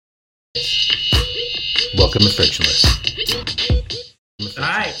Welcome to Frictionless. All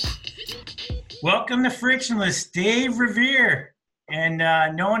right. Welcome to Frictionless, Dave Revere, and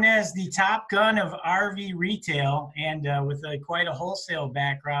known as the Top Gun of RV retail, and with quite a wholesale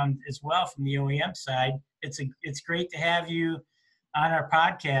background as well from the OEM side. It's great to have you on our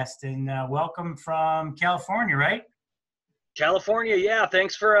podcast, and welcome from California, right? California, yeah.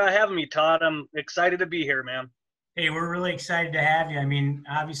 Thanks for having me, Todd. I'm excited to be here, man. Hey, we're really excited to have you. I mean,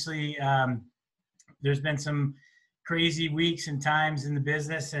 obviously, there's been some crazy weeks and times in the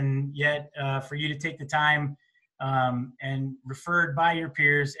business, and yet for you to take the time and referred by your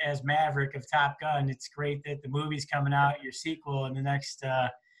peers as Maverick of Top Gun, it's great that the movie's coming out, your sequel, in the next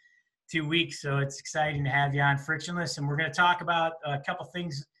 2 weeks. So it's exciting to have you on Frictionless, and we're going to talk about a couple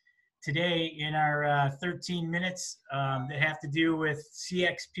things today in our 13 minutes that have to do with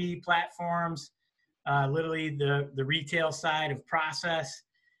CXP platforms, literally the retail side of process,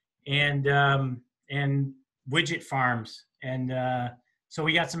 and widget farms. And so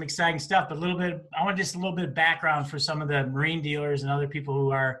we got some exciting stuff, but I want just a little bit of background for some of the marine dealers and other people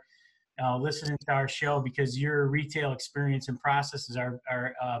who are listening to our show, because your retail experience and processes are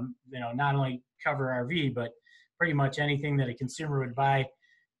not only cover RV, but pretty much anything that a consumer would buy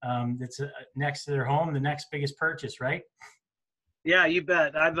that's next to their home, the next biggest purchase, right? Yeah, you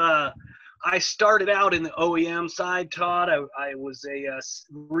bet. I started out in the OEM side, Todd. I was a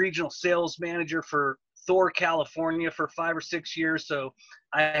regional sales manager for Thor, California for 5 or 6 years. So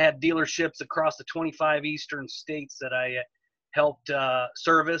I had dealerships across the 25 eastern states that I helped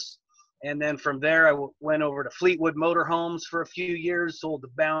service. And then from there, I went over to Fleetwood Motorhomes for a few years, sold the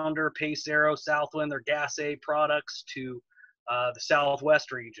Bounder, Pace Aero, Southwind, their Gas A products to the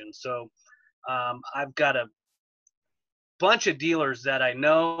Southwest region. So I've got a bunch of dealers that I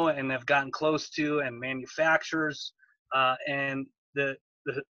know and have gotten close to, and manufacturers. And the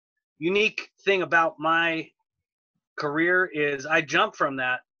unique thing about my career is I jumped from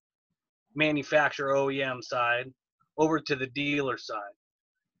that manufacturer OEM side over to the dealer side.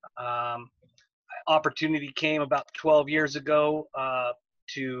 Opportunity came about 12 years ago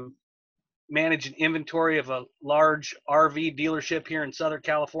to manage an inventory of a large RV dealership here in Southern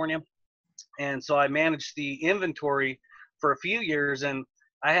California. And so I managed the inventory for a few years, and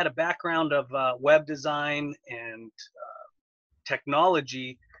I had a background of web design and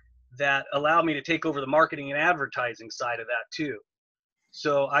technology that allowed me to take over the marketing and advertising side of that too.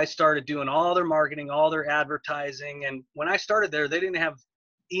 So I started doing all their marketing, all their advertising. And when I started there, they didn't have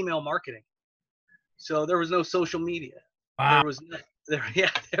email marketing. So there was no social media. Wow.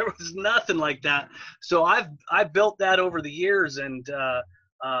 There was nothing like that. So I built that over the years, and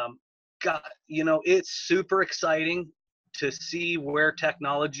it's super exciting to see where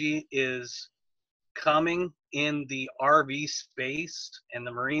technology is coming in the RV space and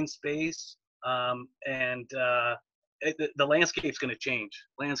the marine space. The landscape's going to change.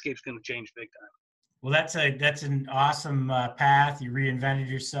 Landscape's going to change big time. Well, that's an awesome path. You reinvented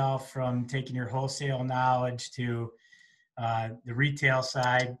yourself from taking your wholesale knowledge to the retail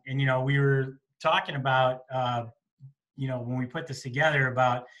side. And, we were talking about, when we put this together,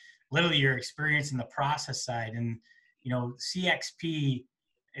 about literally your experience in the process side. And, CXP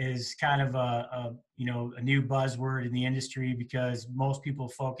is kind of a new buzzword in the industry, because most people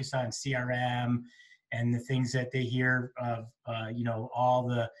focus on CRM and the things that they hear of, all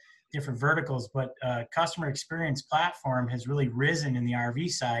the different verticals, but customer experience platform has really risen in the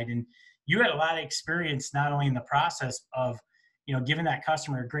RV side. And you had a lot of experience, not only in the process of, giving that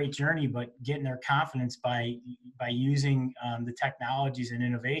customer a great journey, but getting their confidence by using the technologies and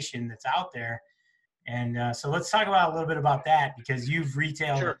innovation that's out there. And so let's talk about a little bit about that, because you've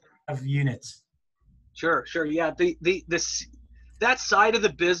retailed Sure. of units. Sure. Yeah. That side of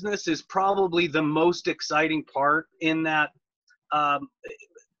the business is probably the most exciting part, in that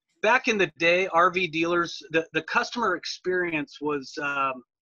back in the day, RV dealers, the customer experience was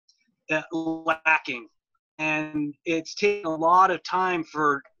lacking. And it's taken a lot of time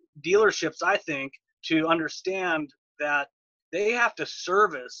for dealerships, I think, to understand that they have to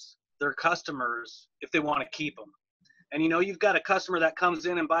service their customers if they want to keep them. And you've got a customer that comes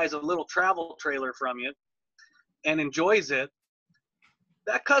in and buys a little travel trailer from you and enjoys it.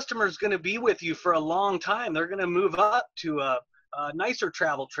 That customer is going to be with you for a long time. They're going to move up to a nicer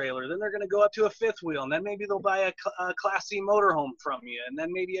travel trailer. Then they're going to go up to a fifth wheel, and then maybe they'll buy a Class C motorhome from you, and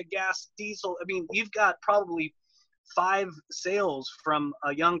then maybe a gas diesel. I mean, you've got probably 5 sales from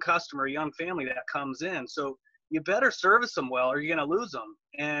a young customer, a young family that comes in. So you better service them well, or you're going to lose them.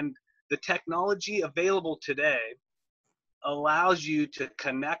 And the technology available today allows you to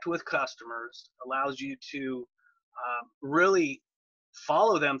connect with customers, allows you to really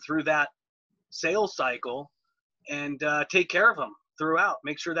follow them through that sales cycle and take care of them throughout.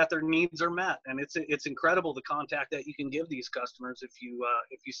 Make sure that their needs are met, and it's incredible the contact that you can give these customers if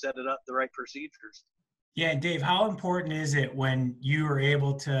you set it up the right procedures. Yeah, Dave, how important is it when you are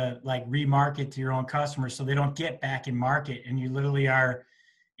able to like remarket to your own customers so they don't get back in market, and you literally are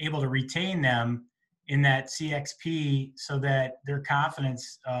able to retain them in that CXP so that their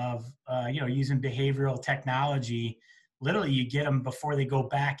confidence of using behavioral technology, literally you get them before they go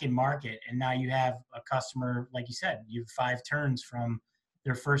back in market, and now you have a customer, like you said, you have 5 turns from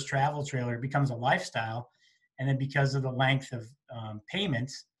their first travel trailer. It becomes a lifestyle, and then because of the length of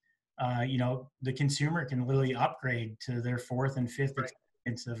payments, the consumer can literally upgrade to their 4th and 5th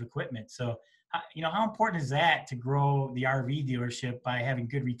experience of equipment. So, how important is that to grow the RV dealership by having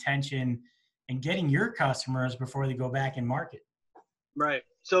good retention and getting your customers before they go back in market? Right.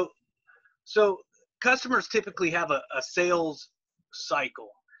 So customers typically have a sales cycle.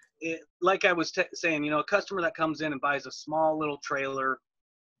 Like I was saying, a customer that comes in and buys a small little trailer,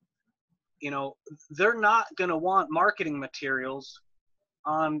 they're not going to want marketing materials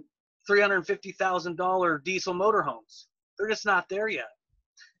on $350,000 diesel motorhomes. They're just not there yet.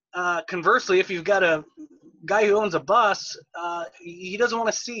 Conversely, if you've got a guy who owns a bus, he doesn't want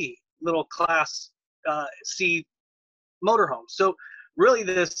to see little class C motorhomes. So really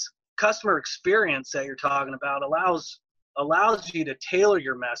this customer experience that you're talking about allows you to tailor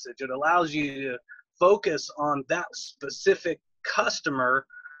your message. It allows you to focus on that specific customer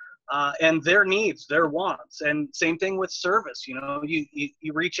and their needs, their wants. And same thing with service.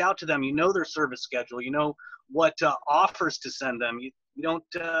 You reach out to them, their service schedule, what offers to send them. You don't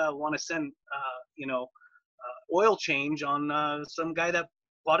want to send oil change on some guy that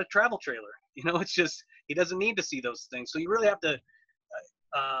bought a travel trailer. It's just, he doesn't need to see those things. So you really have to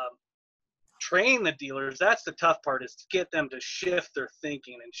train the dealers. That's the tough part, is to get them to shift their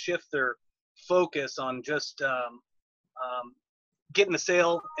thinking and shift their focus on just getting the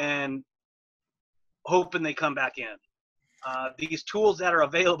sale and hoping they come back in. These tools that are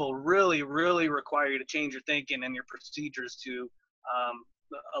available really, really require you to change your thinking and your procedures to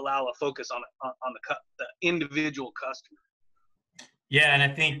allow a focus on the individual customer. Yeah, and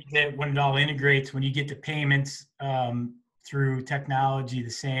I think that when it all integrates, when you get the payments through technology, the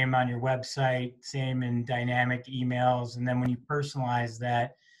same on your website, same in dynamic emails, and then when you personalize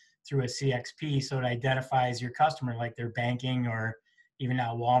that through a CXP, so it identifies your customer, like their banking, or even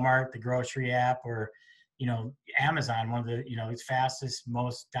now Walmart, the grocery app, or Amazon, one of the its fastest,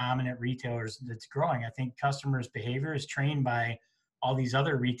 most dominant retailers that's growing. I think customers' behavior is trained by all these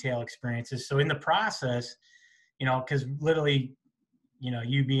other retail experiences. So in the process, because literally,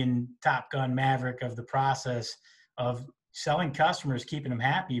 you being Top Gun Maverick of the process of selling customers, keeping them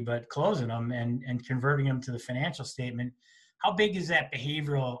happy, but closing them and converting them to the financial statement. How big is that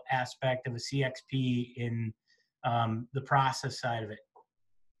behavioral aspect of a CXP in the process side of it?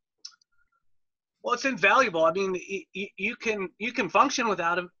 Well, it's invaluable. I mean, you can function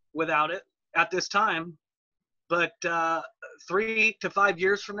without it at this time, but 3 to 5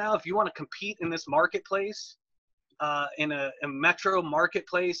 years from now, if you want to compete in this marketplace, in a metro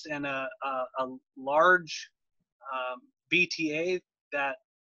marketplace, and a large BTA that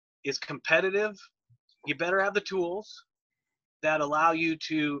is competitive, you better have the tools that allow you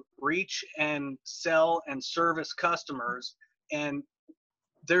to reach and sell and service customers. And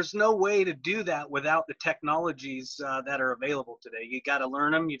there's no way to do that without the technologies that are available today. You got to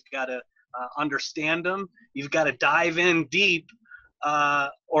learn them. You've got to understand them. You've got to dive in deep,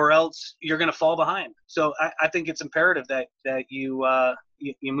 or else you're going to fall behind. So I think it's imperative that you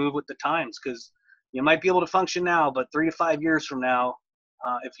move with the times, because you might be able to function now, but 3 to 5 years from now,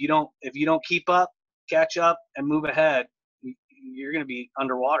 if you don't keep up, catch up, and move ahead, you're going to be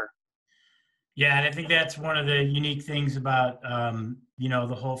underwater. Yeah, and I think that's one of the unique things about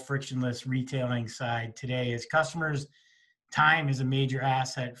the whole frictionless retailing side today is customers' time is a major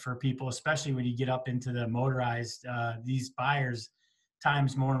asset for people, especially when you get up into the motorized. These buyers,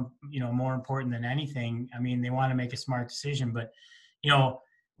 time's more important than anything. I mean, they want to make a smart decision, but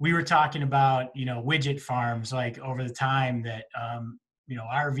we were talking about widget farms, like over the time that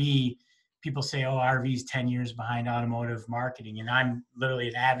RV. People say, oh, RV is 10 years behind automotive marketing. And I'm literally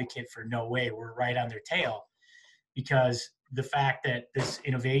an advocate for no way. We're right on their tail, because the fact that this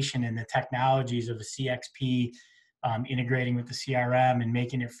innovation and the technologies of a CXP integrating with the CRM and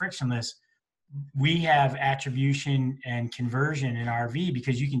making it frictionless, we have attribution and conversion in RV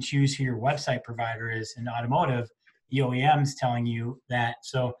because you can choose who your website provider is. In automotive, the OEM's telling you that.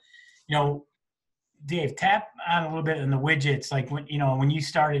 So, Dave, tap on a little bit on the widgets. Like when you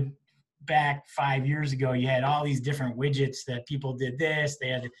started back 5 years ago, you had all these different widgets that people did this, they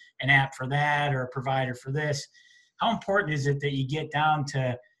had an app for that or a provider for this. How important is it that you get down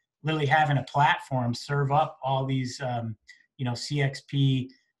to literally having a platform serve up all these, CXP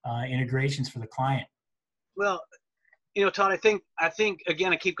integrations for the client? Well, Todd, I think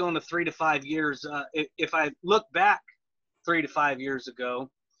again, I keep going to 3 to 5 years. If I look back 3 to 5 years ago,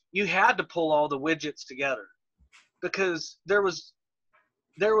 you had to pull all the widgets together because there was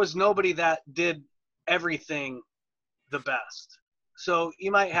nobody that did everything the best. So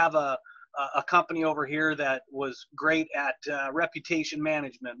you might have a company over here that was great at reputation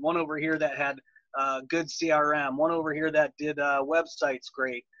management, one over here that had good CRM, one over here that did websites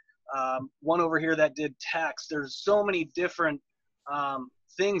great, one over here that did text. There's so many different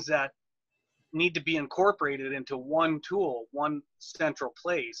things that need to be incorporated into one tool, one central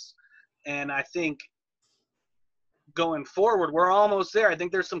place. And I think going forward, we're almost there. I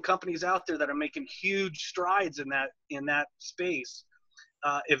think there's some companies out there that are making huge strides in that space.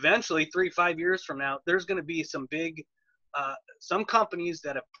 Eventually, 3-5 years from now, there's going to be some big, some companies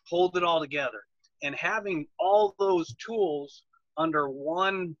that have pulled it all together, and having all those tools under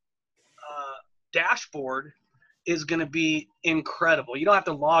one dashboard is going to be incredible. You don't have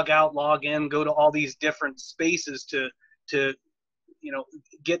to log out, log in, go to all these different spaces to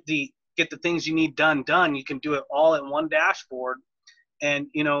get the things you need done. You can do it all in one dashboard. And,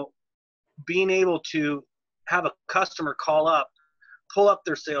 being able to have a customer call up, pull up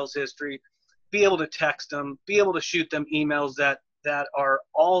their sales history, be able to text them, be able to shoot them emails that are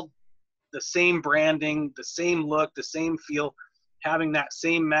all the same branding, the same look, the same feel, having that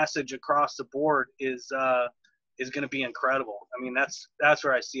same message across the board is going to be incredible. I mean, that's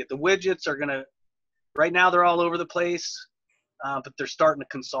where I see it. The widgets are going to, right now they're all over the place, but they're starting to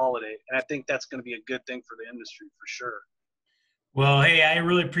consolidate. And I think that's going to be a good thing for the industry for sure. Well, hey, I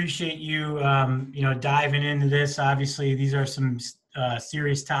really appreciate you, diving into this. Obviously, these are some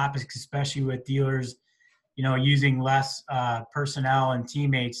serious topics, especially with dealers, using less personnel and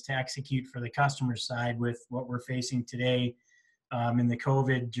teammates to execute for the customer side with what we're facing today in the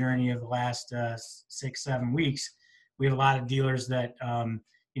COVID journey of the last 6-7 weeks. We have a lot of dealers that,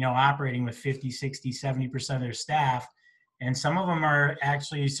 operating with 50, 60, 70% of their staff. And some of them are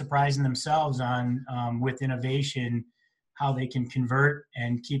actually surprising themselves on with innovation, how they can convert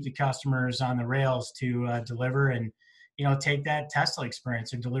and keep the customers on the rails to deliver and, take that Tesla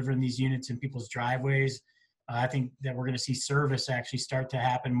experience of delivering these units in people's driveways. I think that we're going to see service actually start to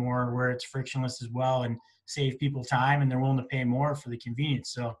happen more where it's frictionless as well and save people time, and they're willing to pay more for the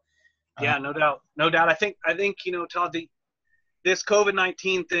convenience. So, yeah, no doubt. I think, Todd, this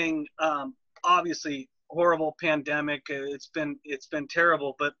COVID-19 thing, obviously horrible pandemic. It's been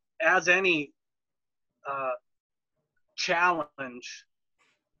terrible, but as any challenge,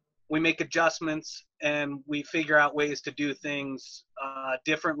 we make adjustments and we figure out ways to do things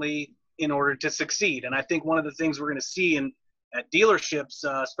differently in order to succeed. And I think one of the things we're going to see at dealerships,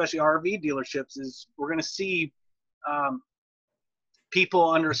 especially RV dealerships, is we're going to see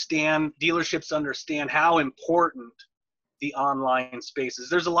dealerships understand how important the online space is.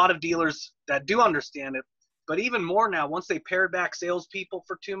 There's a lot of dealers that do understand it, but even more now, once they pared back salespeople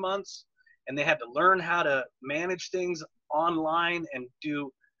for 2 months and they had to learn how to manage things online and do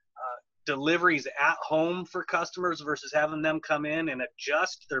deliveries at home for customers versus having them come in and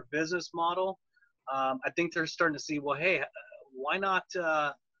adjust their business model. I think they're starting to see, well, hey, why not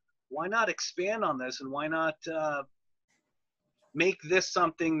expand on this, and why not make this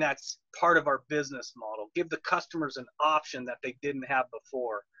something that's part of our business model, give the customers an option that they didn't have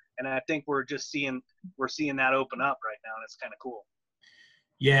before. And I think we're seeing that open up right now, and it's kind of cool.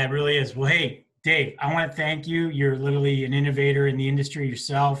 Yeah, it really is. Well, hey, Dave, I want to thank you. You're literally an innovator in the industry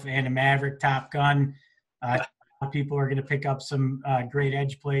yourself and a Maverick Top Gun. People are going to pick up some great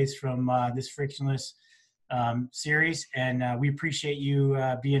edge plays from this frictionless series. And we appreciate you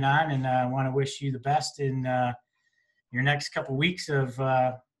being on, and I want to wish you the best in your next couple weeks of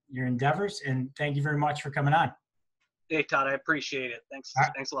your endeavors. And thank you very much for coming on. Hey, Todd, I appreciate it. Thanks.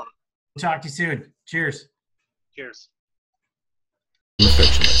 Right. Thanks a lot. We'll talk to you soon. Cheers. Cheers.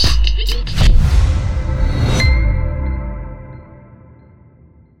 Frictionless.